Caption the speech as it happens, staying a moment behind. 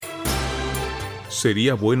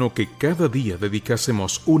Sería bueno que cada día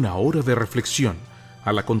dedicásemos una hora de reflexión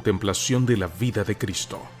a la contemplación de la vida de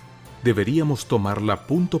Cristo. Deberíamos tomarla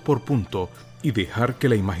punto por punto y dejar que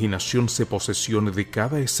la imaginación se posesione de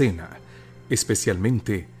cada escena,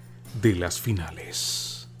 especialmente de las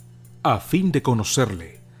finales. A fin de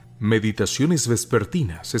conocerle, Meditaciones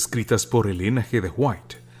Vespertinas escritas por Elena G. de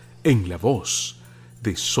White, en la voz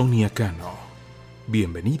de Sonia Cano.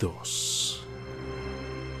 Bienvenidos.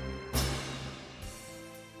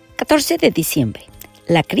 14 de diciembre,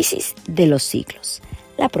 la crisis de los siglos.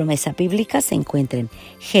 La promesa bíblica se encuentra en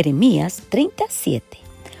Jeremías 37.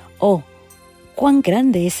 Oh, cuán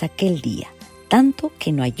grande es aquel día, tanto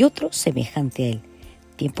que no hay otro semejante a él.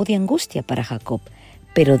 Tiempo de angustia para Jacob,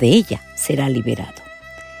 pero de ella será liberado.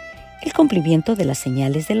 El cumplimiento de las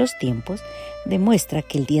señales de los tiempos demuestra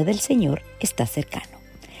que el día del Señor está cercano.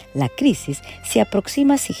 La crisis se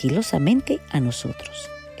aproxima sigilosamente a nosotros.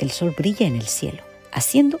 El sol brilla en el cielo,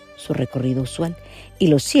 haciendo su recorrido usual, y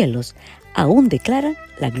los cielos aún declaran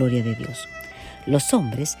la gloria de Dios. Los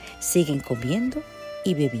hombres siguen comiendo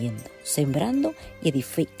y bebiendo, sembrando y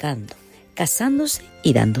edificando, casándose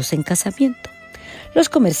y dándose en casamiento. Los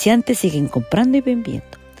comerciantes siguen comprando y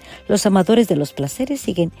vendiendo. Los amadores de los placeres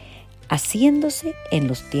siguen haciéndose en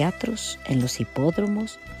los teatros, en los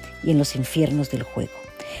hipódromos y en los infiernos del juego.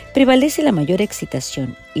 Prevalece la mayor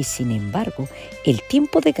excitación y, sin embargo, el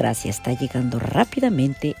tiempo de gracia está llegando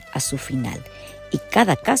rápidamente a su final y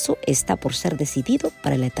cada caso está por ser decidido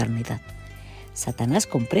para la eternidad. Satanás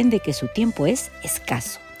comprende que su tiempo es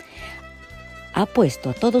escaso. Ha puesto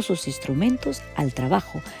a todos sus instrumentos al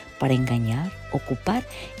trabajo para engañar, ocupar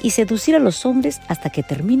y seducir a los hombres hasta que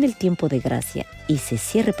termine el tiempo de gracia y se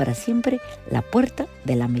cierre para siempre la puerta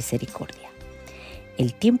de la misericordia.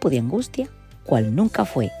 El tiempo de angustia, cual nunca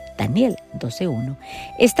fue, Daniel 12:1,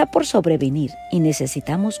 está por sobrevenir y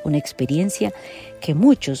necesitamos una experiencia que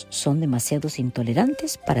muchos son demasiado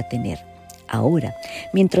intolerantes para tener. Ahora,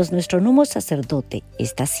 mientras nuestro nuevo sacerdote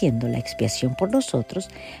está haciendo la expiación por nosotros,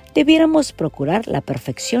 debiéramos procurar la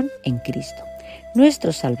perfección en Cristo.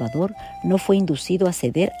 Nuestro Salvador no fue inducido a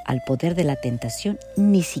ceder al poder de la tentación,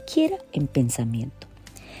 ni siquiera en pensamiento.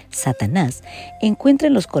 Satanás encuentra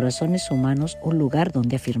en los corazones humanos un lugar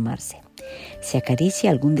donde afirmarse. Se acaricia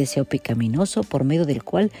algún deseo pecaminoso por medio del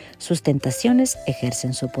cual sus tentaciones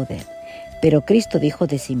ejercen su poder. Pero Cristo dijo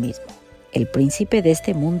de sí mismo: el príncipe de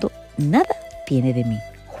este mundo nada tiene de mí.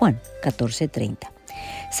 Juan 14:30.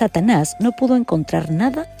 Satanás no pudo encontrar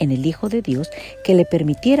nada en el Hijo de Dios que le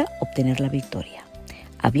permitiera obtener la victoria.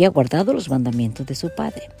 Había guardado los mandamientos de su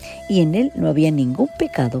Padre, y en él no había ningún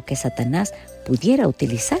pecado que Satanás pudiera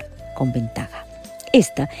utilizar con ventaja.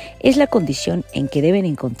 Esta es la condición en que deben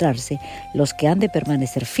encontrarse los que han de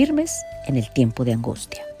permanecer firmes en el tiempo de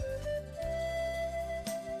angustia.